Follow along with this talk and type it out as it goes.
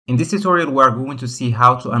In this tutorial, we are going to see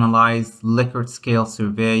how to analyze Likert scale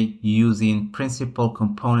survey using principal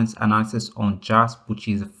components analysis on JASP, which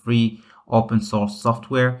is a free open source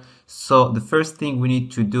software. So the first thing we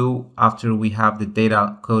need to do after we have the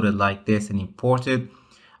data coded like this and imported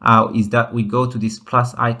is that we go to this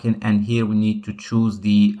plus icon, and here we need to choose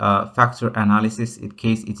the factor analysis in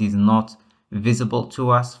case it is not visible to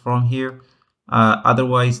us from here.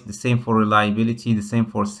 Otherwise, the same for reliability, the same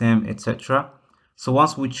for SIM, etc. So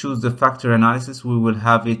once we choose the factor analysis, we will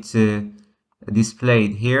have it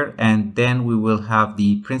displayed here, and then we will have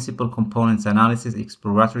the principal components analysis,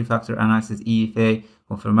 exploratory factor analysis, EFA,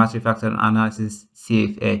 confirmatory factor analysis,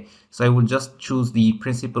 CFA. So I will just choose the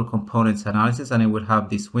principal components analysis, and I will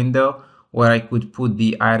have this window where I could put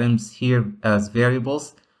the items here as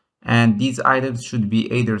variables, and these items should be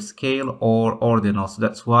either scale or ordinal. So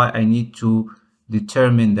that's why I need to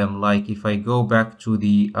determine them. Like if I go back to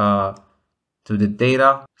the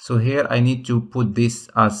data, so here I need to put this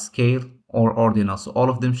as scale or ordinal. So all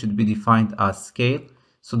of them should be defined as scale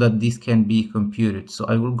so that this can be computed. So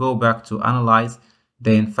I will go back to analyze,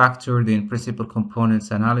 then factor, then principal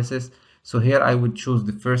components analysis. So here I would choose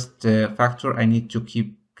the first factor. I need to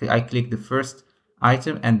I click the first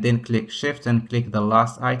item and then click shift and click the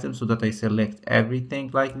last item so that I select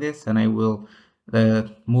everything like this, and I will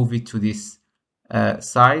move it to this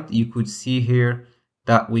side. You could see here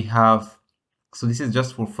that we have, so this is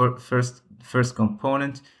just for first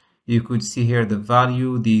component. You could see here the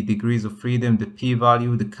value, the degrees of freedom, the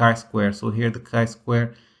p-value, the chi-square. So here the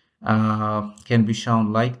chi-square can be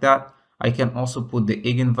shown like that. I can also put the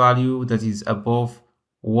eigenvalue that is above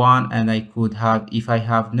 1, and I could have, if I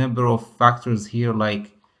have number of factors here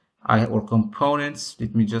like or components,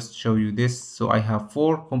 let me just show you this. So I have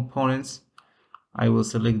 4 components. I will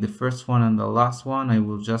select the first one and the last one. I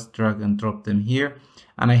will just drag and drop them here,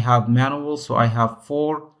 and I have manual, so I have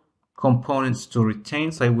 4 components to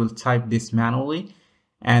retain. So I will type this manually,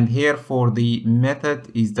 and here for the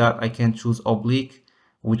method is that I can choose oblique,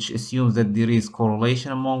 which assumes that there is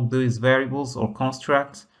correlation among these variables or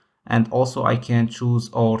constructs, and also I can choose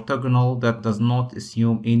orthogonal, that does not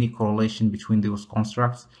assume any correlation between those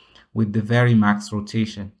constructs with the very max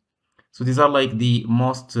rotation. So these are like the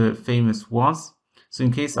most famous ones. So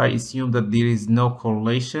in case I assume that there is no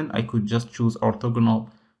correlation, I could just choose orthogonal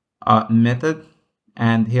method,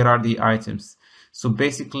 and here are the items. So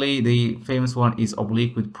basically the famous one is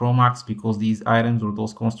oblique with Promax, because these items or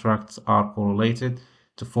those constructs are correlated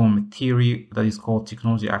to form a theory that is called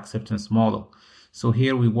technology acceptance model. So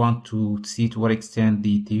here we want to see to what extent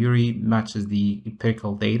the theory matches the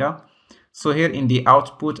empirical data. So here in the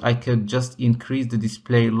output, I could just increase the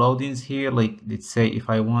display loadings here. Like let's say if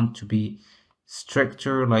I want to be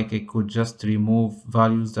stricter, like I could just remove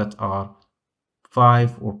values that are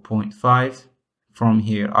 5 or 0.5 from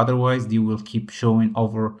here. Otherwise they will keep showing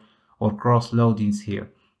over or cross loadings here.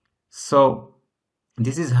 So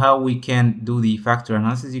this is how we can do the factor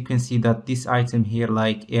analysis. You can see that this item here,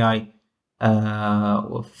 like AI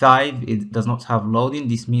 5, it does not have loading.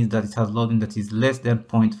 This means that it has loading that is less than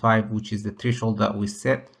 0.5, which is the threshold that we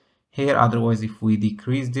set here. Otherwise, if we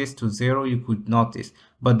decrease this to 0, you could notice,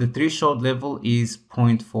 but the threshold level is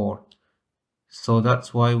 0.4. So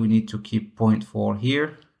that's why we need to keep 0.4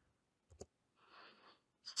 here.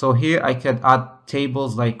 So here I can add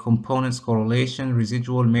tables like components correlation,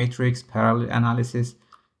 residual matrix, parallel analysis,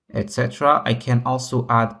 etc. I can also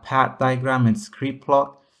add path diagram and Scree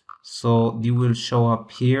plot, so they will show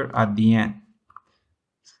up here at the end.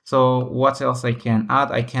 So what else I can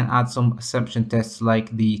add? I can add some assumption tests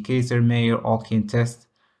like the Kaiser-Mayer-Olkin test,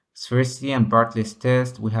 sphericity and Bartlett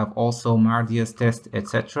test. We have also Mardia's test,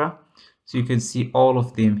 etc. So you can see all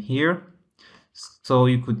of them here. So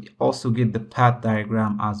you could also get the path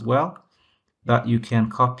diagram as well that you can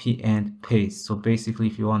copy and paste. So basically,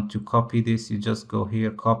 if you want to copy this, you just go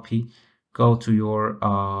here, copy, go to your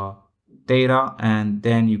data, and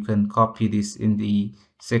then you can copy this in the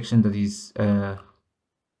section that is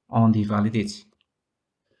on the validity.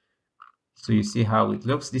 So you see how it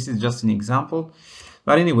looks. This is just an example,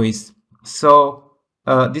 but anyways, so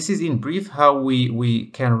this is in brief how we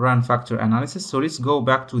can run factor analysis. So let's go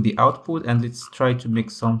back to the output and let's try to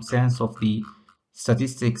make some sense of the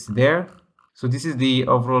statistics there. So this is the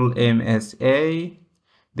overall MSA,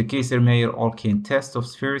 the Kaiser-Mayer-Olkin test of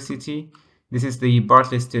sphericity. This is the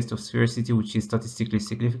Bartlett test of sphericity, which is statistically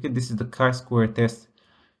significant. This is the chi-square test,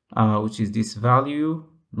 which is this value.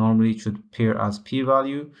 Normally it should appear as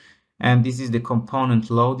p-value. And this is the component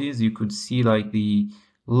loadings. You could see like the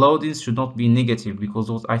loadings should not be negative because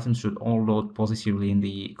those items should all load positively in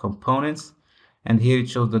the components. And here it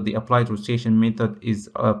shows that the applied rotation method is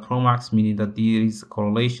Promax, meaning that there is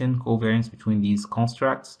correlation, covariance between these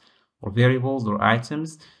constructs or variables or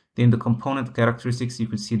items. Then the component characteristics, you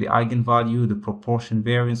could see the eigenvalue, the proportion,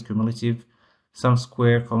 variance, cumulative, sum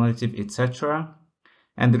square, cumulative, etc.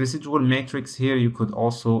 And the residual matrix here, you could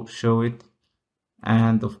also show it.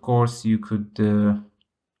 And of course, you could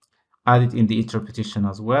add it in the interpretation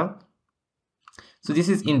as well. So this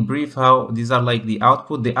is in brief how these are like the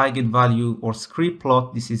output, the eigenvalue or Scree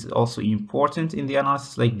plot. This is also important in the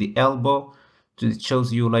analysis, like the elbow. It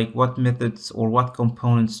shows you like what methods or what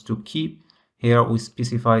components to keep. Here we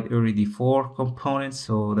specified already 4 components,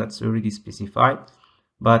 so that's already specified.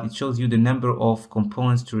 But it shows you the number of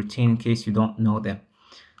components to retain in case you don't know them.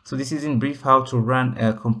 So this is in brief how to run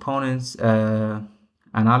a components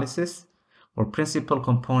analysis or principal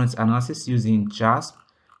components analysis using JASP.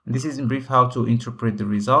 And this is in brief how to interpret the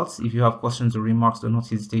results. If you have questions or remarks, do not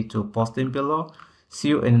hesitate to post them below. See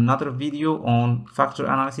you in another video on factor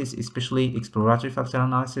analysis, especially exploratory factor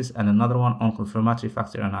analysis, and another one on confirmatory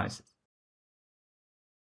factor analysis.